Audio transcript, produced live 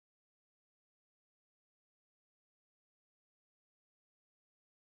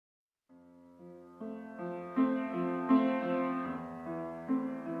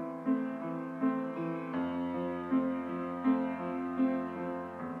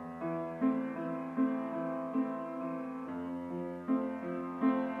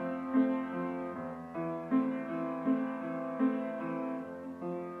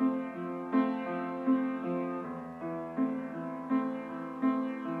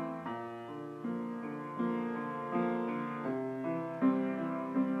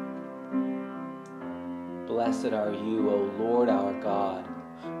Blessed are you, O Lord our God,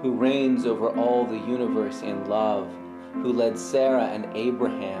 who reigns over all the universe in love, who led Sarah and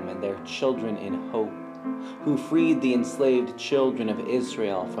Abraham and their children in hope, who freed the enslaved children of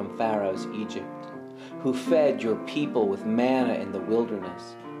Israel from Pharaoh's Egypt, who fed your people with manna in the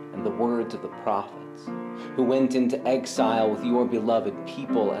wilderness and the words of the prophets, who went into exile with your beloved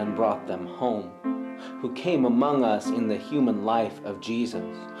people and brought them home, who came among us in the human life of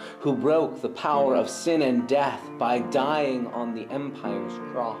Jesus, who broke the power of sin and death by dying on the empire's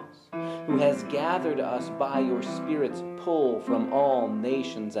cross, who has gathered us by your Spirit's pull from all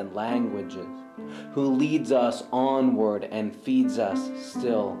nations and languages, who leads us onward and feeds us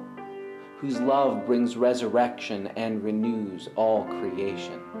still, whose love brings resurrection and renews all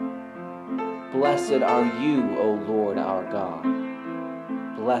creation. Blessed are you, O Lord our God.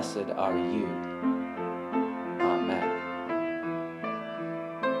 Blessed are you. Amen.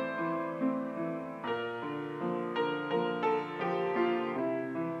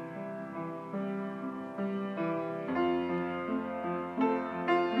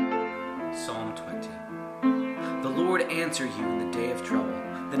 Psalm 20. The Lord answer you in the day of trouble.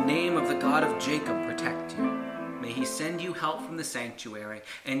 The name of the God of Jacob protect you. May he send you help from the sanctuary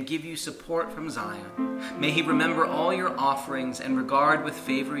and give you support from Zion. May he remember all your offerings and regard with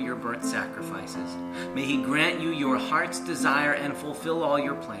favor your burnt sacrifices. May he grant you your heart's desire and fulfill all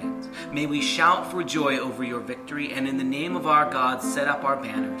your plans. May we shout for joy over your victory, and in the name of our God set up our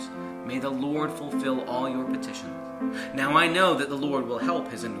banners. May the Lord fulfill all your petitions. Now I know that the Lord will help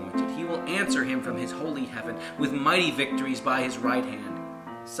his anointed. He will answer him from his holy heaven with mighty victories by his right hand.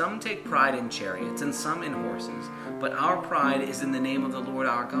 Some take pride in chariots and some in horses, but our pride is in the name of the Lord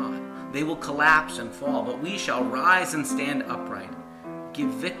our God. They will collapse and fall, but we shall rise and stand upright. Give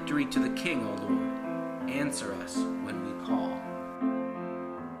victory to the King, O Lord. Answer us when we call.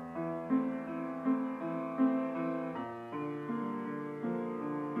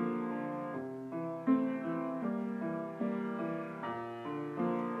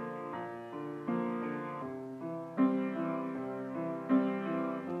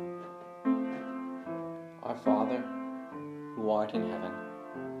 Our Father, who art in heaven,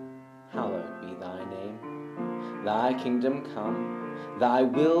 hallowed be thy name. Thy kingdom come, thy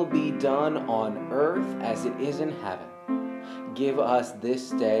will be done on earth as it is in heaven. Give us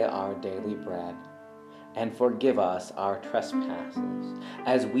this day our daily bread, and forgive us our trespasses,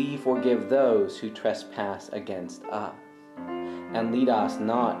 as we forgive those who trespass against us. And lead us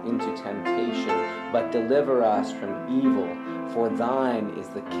not into temptation, but deliver us from evil. For thine is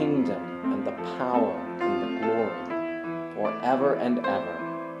the kingdom and the power and the glory, forever and ever.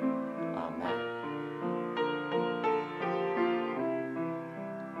 Amen.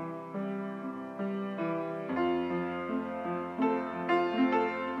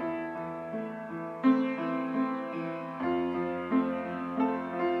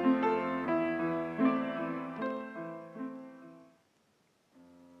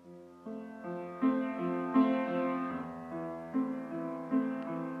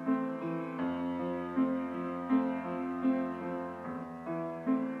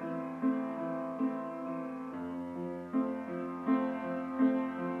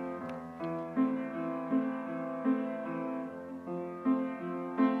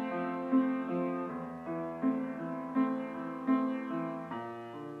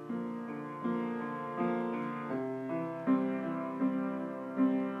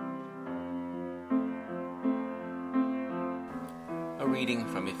 A reading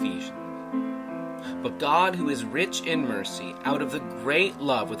from Ephesians. But God, who is rich in mercy, out of the great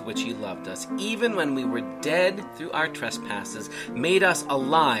love with which he loved us, even when we were dead through our trespasses, made us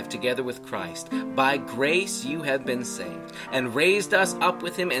alive together with Christ. By grace you have been saved, and raised us up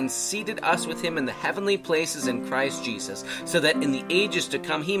with him, and seated us with him in the heavenly places in Christ Jesus, so that in the ages to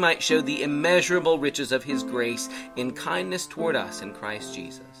come he might show the immeasurable riches of his grace in kindness toward us in Christ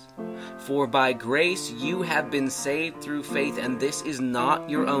Jesus. For by grace you have been saved through faith, and this is not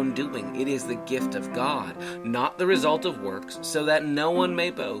your own doing. It is the gift of God, not the result of works, so that no one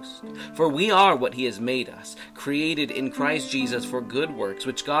may boast. For we are what he has made us, created in Christ Jesus for good works,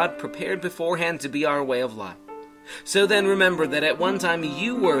 which God prepared beforehand to be our way of life. So then remember that at one time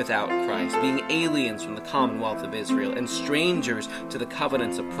you were without Christ, being aliens from the commonwealth of Israel, and strangers to the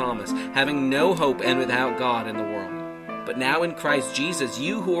covenants of promise, having no hope and without God in the world. But now in Christ Jesus,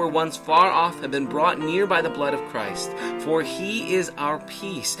 you who were once far off have been brought near by the blood of Christ. For he is our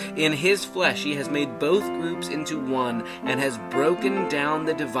peace. In his flesh he has made both groups into one, and has broken down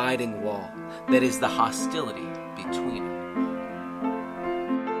the dividing wall, that is the hostility between us.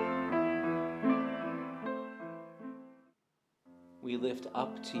 We we lift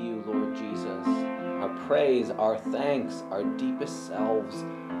up to you, Lord Jesus, our praise, our thanks, our deepest selves,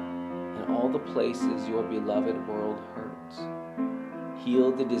 and all the places your beloved world hurts.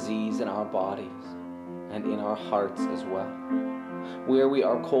 Heal the disease in our bodies and in our hearts as well. Where we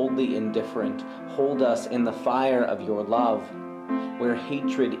are coldly indifferent, hold us in the fire of your love. Where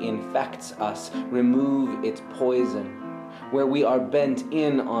hatred infects us, remove its poison. Where we are bent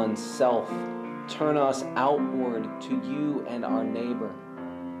in on self, turn us outward to you and our neighbor.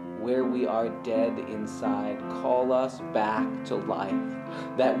 Where we are dead inside, call us back to life,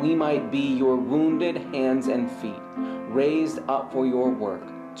 that we might be your wounded hands and feet, raised up for your work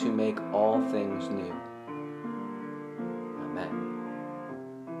to make all things new. Amen.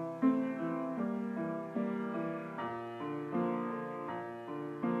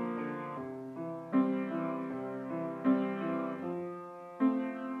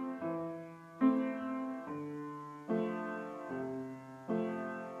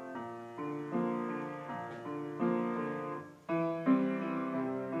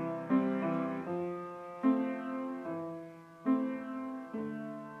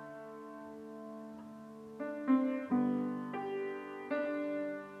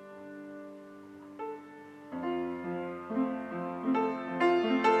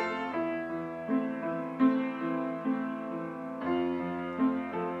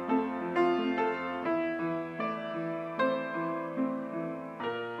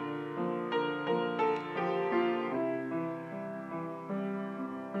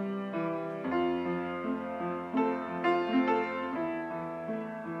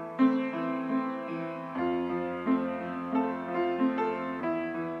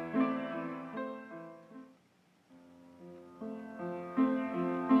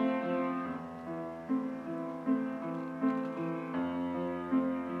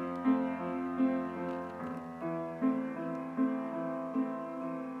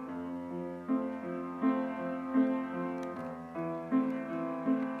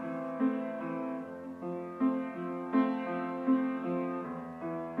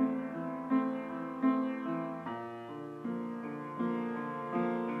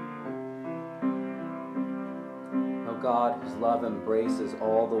 God, whose love embraces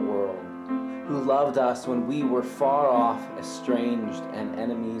all the world, who loved us when we were far off, estranged, and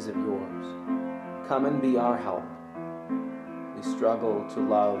enemies of yours, come and be our help. We struggle to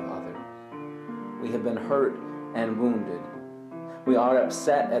love others. We have been hurt and wounded. We are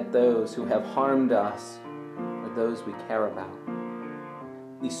upset at those who have harmed us or those we care about.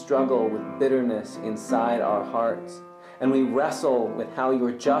 We struggle with bitterness inside our hearts, and we wrestle with how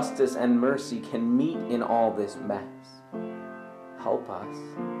your justice and mercy can meet in all this mess. Help us.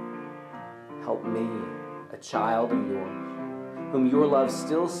 Help me, a child of yours, whom your love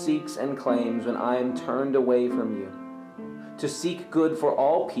still seeks and claims when I am turned away from you, to seek good for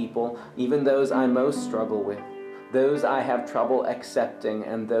all people, even those I most struggle with, those I have trouble accepting,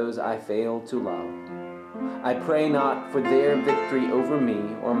 and those I fail to love. I pray not for their victory over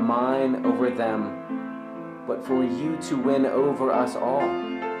me or mine over them, but for you to win over us all,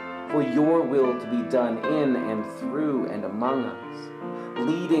 for your will to be done in and through and among us,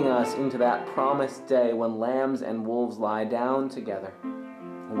 leading us into that promised day when lambs and wolves lie down together,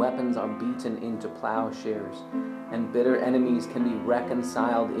 weapons are beaten into plowshares, and bitter enemies can be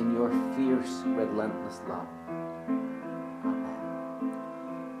reconciled in your fierce, relentless love. Amen.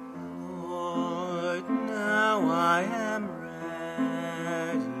 Lord, now I am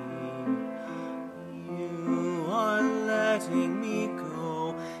ready. You are letting me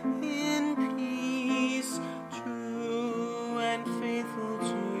go in peace, true and faithful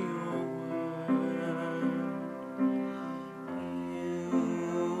to your word.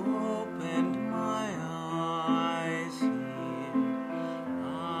 You opened my eyes here.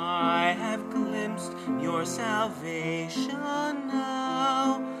 I have glimpsed your salvation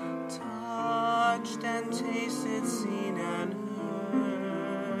now, touched and tasted, seen and heard.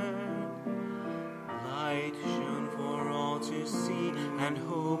 Light shone for all to see, and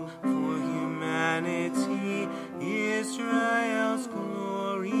hope for humanity, Israel's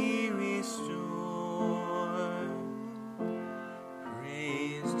glory restored.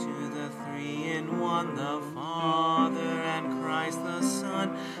 Praise to the three in one, the